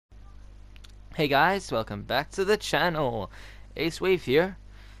Hey guys, welcome back to the channel. Ace Wave here,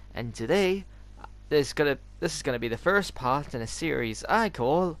 and today this is gonna be the first part in a series I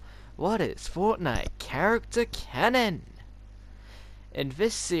call "What is Fortnite Character Canon?" In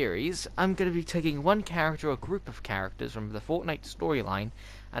this series, I'm gonna be taking one character or group of characters from the Fortnite storyline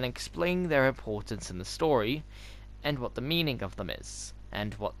and explaining their importance in the story, and what the meaning of them is,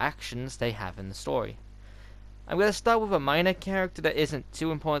 and what actions they have in the story. I'm going to start with a minor character that isn't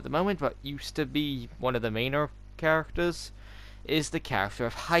too important at the moment, but used to be one of the mainer characters, is the character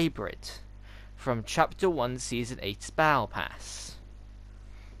of Hybrid, from Chapter 1 Season 8's Battle Pass.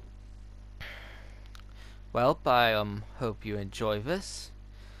 Well, I hope you enjoy this,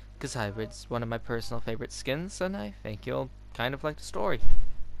 because Hybrid's one of my personal favorite skins, and I think you'll kind of like the story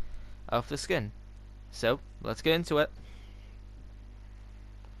of the skin. So, let's get into it.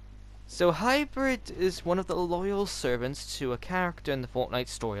 So Hybrid is one of the loyal servants to a character in the Fortnite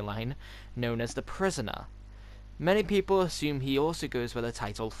storyline known as the Prisoner. Many people assume he also goes by the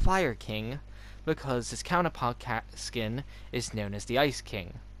title Fire King because his counterpart skin is known as the Ice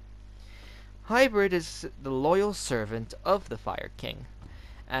King. Hybrid is the loyal servant of the Fire King,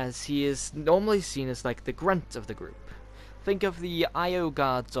 as he is normally seen as like the grunt of the group. Think of the IO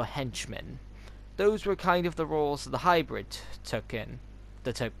guards or henchmen. Those were kind of the roles the Hybrid took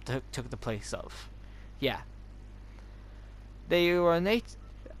the place of. Yeah. They're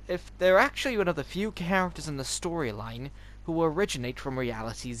actually one of the few characters in the storyline who originate from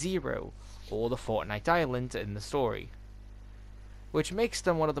Reality Zero, or the Fortnite Island in the story, which makes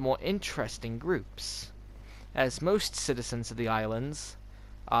them one of the more interesting groups, as most citizens of the islands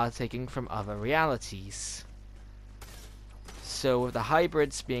are taken from other realities. So with the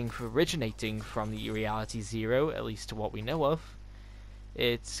hybrids originating from the Reality Zero, at least to what we know of,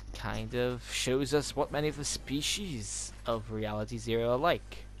 it kind of shows us what many of the species of Reality Zero are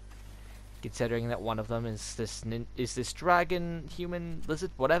like, considering that one of them is this dragon, human,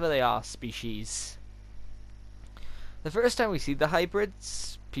 lizard, whatever they are, species. The first time we see the hybrid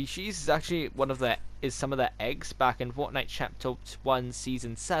species is actually some of the eggs back in Fortnite Chapter 1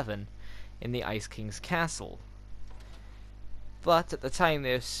 Season 7 in the Ice King's castle. But at the time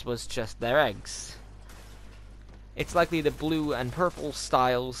this was just their eggs. It's likely the blue and purple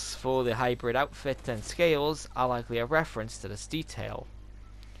styles for the hybrid outfit and scales are likely a reference to this detail.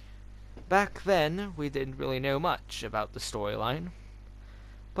 Back then, we didn't really know much about the storyline,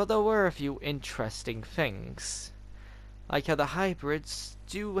 but there were a few interesting things, like how the hybrids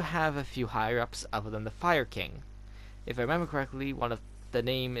do have a few higher-ups other than the Fire King. If I remember correctly, one of the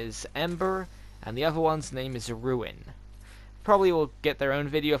name is Ember, and the other one's name is Ruin. Probably will get their own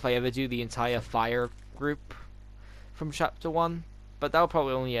video if I ever do the entire Fire group from Chapter 1, but that'll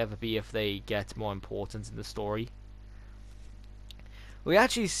probably only ever be if they get more importance in the story. We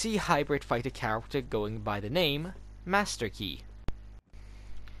actually see Hybrid fight a character going by the name Master Key.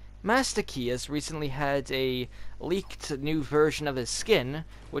 Master Key has recently had a leaked new version of his skin,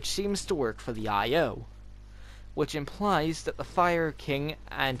 which seems to work for the IO, which implies that the Fire King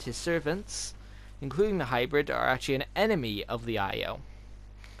and his servants, including the Hybrid, are actually an enemy of the IO.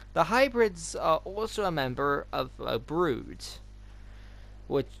 The hybrids are also a member of a brood,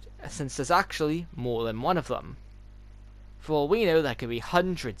 since there's actually more than one of them. For all we know, there could be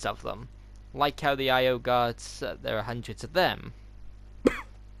hundreds of them, like how the IO guards, there are hundreds of them.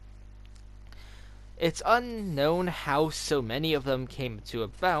 It's unknown how so many of them came to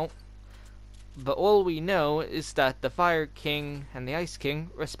about, but all we know is that the Fire King and the Ice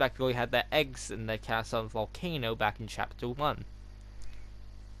King respectively had their eggs in the castle volcano back in Chapter 1.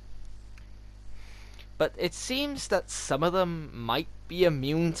 But it seems that some of them might be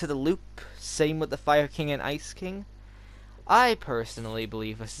immune to the loop, same with the Fire King and Ice King. I personally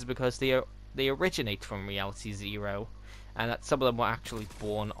believe this is because they originate from Reality Zero, and that some of them were actually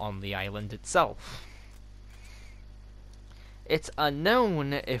born on the island itself. It's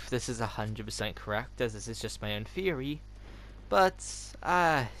unknown if this is 100% correct, as this is just my own theory, but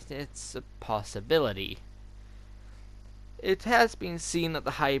it's a possibility. It has been seen that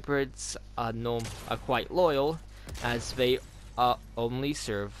the hybrids are quite loyal, as they only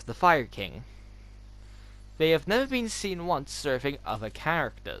serve the Fire King. They have never been seen once serving other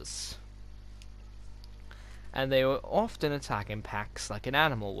characters, and they will often attack in packs like an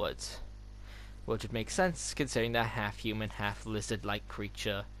animal would, which would make sense considering their half-human, half-lizard-like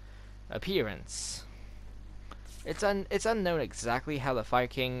creature appearance. It's unknown exactly how the Fire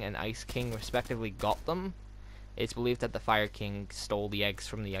King and Ice King respectively got them. It's believed that the Fire King stole the eggs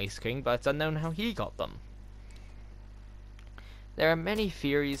from the Ice King, but it's unknown how he got them. There are many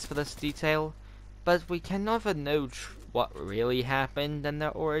theories for this detail, but we can never know what really happened and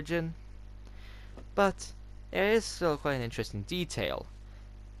their origin. But it is still quite an interesting detail,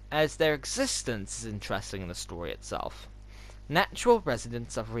 as their existence is interesting in the story itself. Natural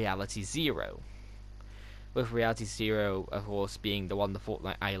residents of Reality Zero, with Reality Zero, of course, being the one the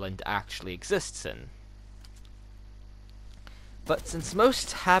Fortnite Island actually exists in. But since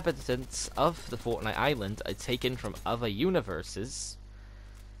most inhabitants of the Fortnite Island are taken from other universes,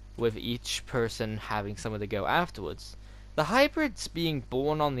 with each person having somewhere to go afterwards, the hybrids being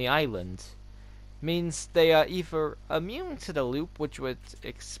born on the island means they are either immune to the loop, which would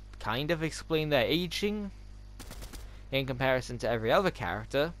kind of explain their aging in comparison to every other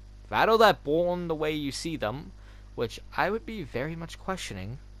character, that or they're born the way you see them, which I would be very much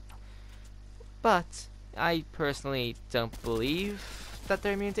questioning. But I personally don't believe that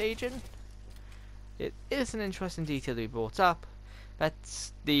they're immune to aging. It is an interesting detail to be brought up.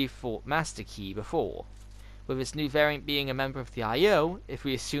 That's the Fort Master Key before. With its new variant being a member of the IO, if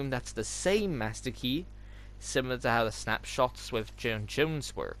we assume that's the same Master Key, similar to how the snapshots with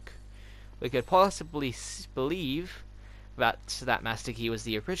Jones work, we could possibly believe that Master Key was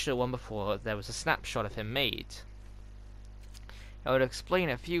the original one before there was a snapshot of him made. I would explain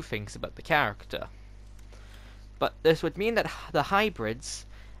a few things about the character. But this would mean that the hybrids,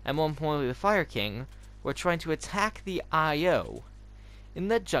 and more importantly the Fire King, were trying to attack the IO in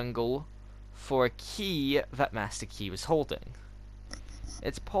the jungle for a key that Master Key was holding.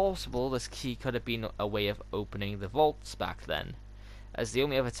 It's possible this key could have been a way of opening the vaults back then, as the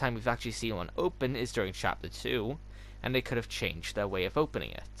only other time we've actually seen one open is during Chapter 2, and they could have changed their way of opening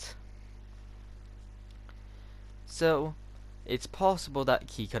it. So, it's possible that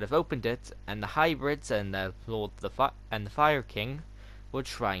key could have opened it, and the hybrids and the the Fire King were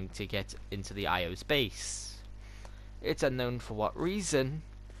trying to get into the IO's base. It's unknown for what reason,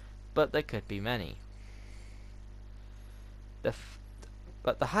 but there could be many.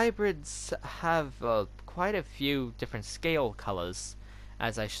 But the hybrids have quite a few different scale colors,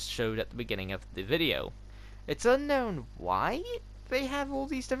 as I showed at the beginning of the video. It's unknown why they have all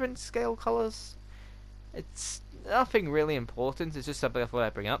these different scale colors. It's nothing really important, it's just something I thought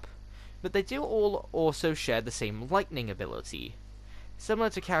I'd bring up. But they do all also share the same lightning ability, similar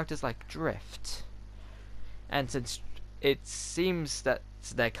to characters like Drift. And since it seems that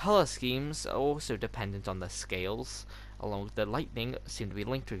their color schemes are also dependent on the scales, along with the lightning, seem to be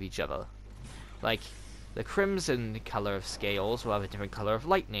linked with each other. Like, the crimson color of scales will have a different color of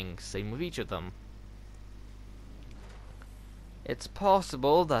lightning, same with each of them. It's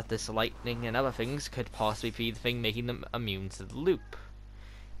possible that this lightning and other things could possibly be the thing making them immune to the loop.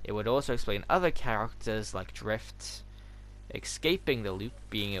 It would also explain other characters like Drift escaping the loop,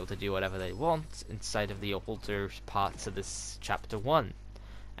 being able to do whatever they want inside of the older parts of this Chapter 1,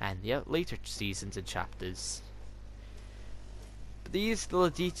 and the later seasons and chapters. But these little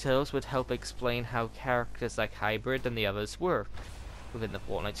details would help explain how characters like Hybrid and the others work within the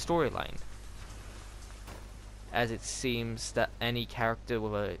Fortnite storyline, as it seems that any character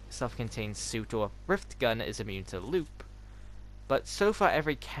with a self-contained suit or a rift gun is immune to the loop, but so far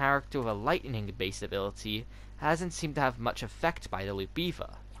every character with a lightning-based ability hasn't seemed to have much effect by the loop either.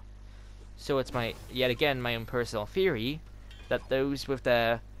 So it's yet again my own personal theory that those with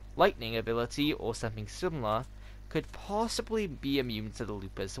their lightning ability or something similar could possibly be immune to the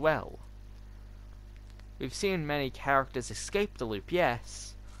loop as well. We've seen many characters escape the loop,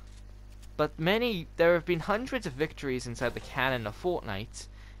 yes, but there have been hundreds of victories inside the canon of Fortnite,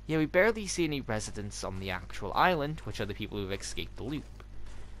 yet we barely see any residents on the actual island, which are the people who have escaped the loop.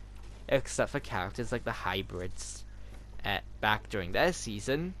 Except for characters like the hybrids back during their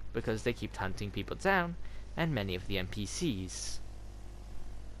season, because they keep hunting people down, and many of the NPCs.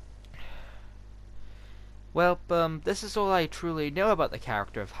 Well, this is all I truly know about the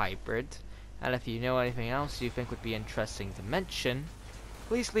character of Hybrid, and if you know anything else you think would be interesting to mention,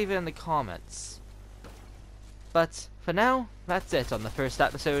 please leave it in the comments. But for now, that's it on the first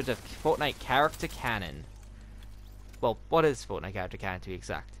episode of Fortnite Character Canon. Well, what is Fortnite Character Canon to be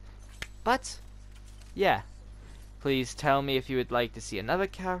exact? But, yeah. Please tell me if you would like to see another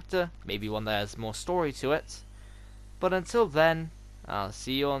character, maybe one that has more story to it. But until then, I'll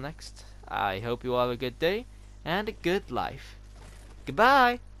see you all next. I hope you all have a good day, and a good life.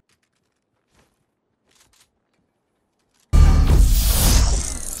 Goodbye!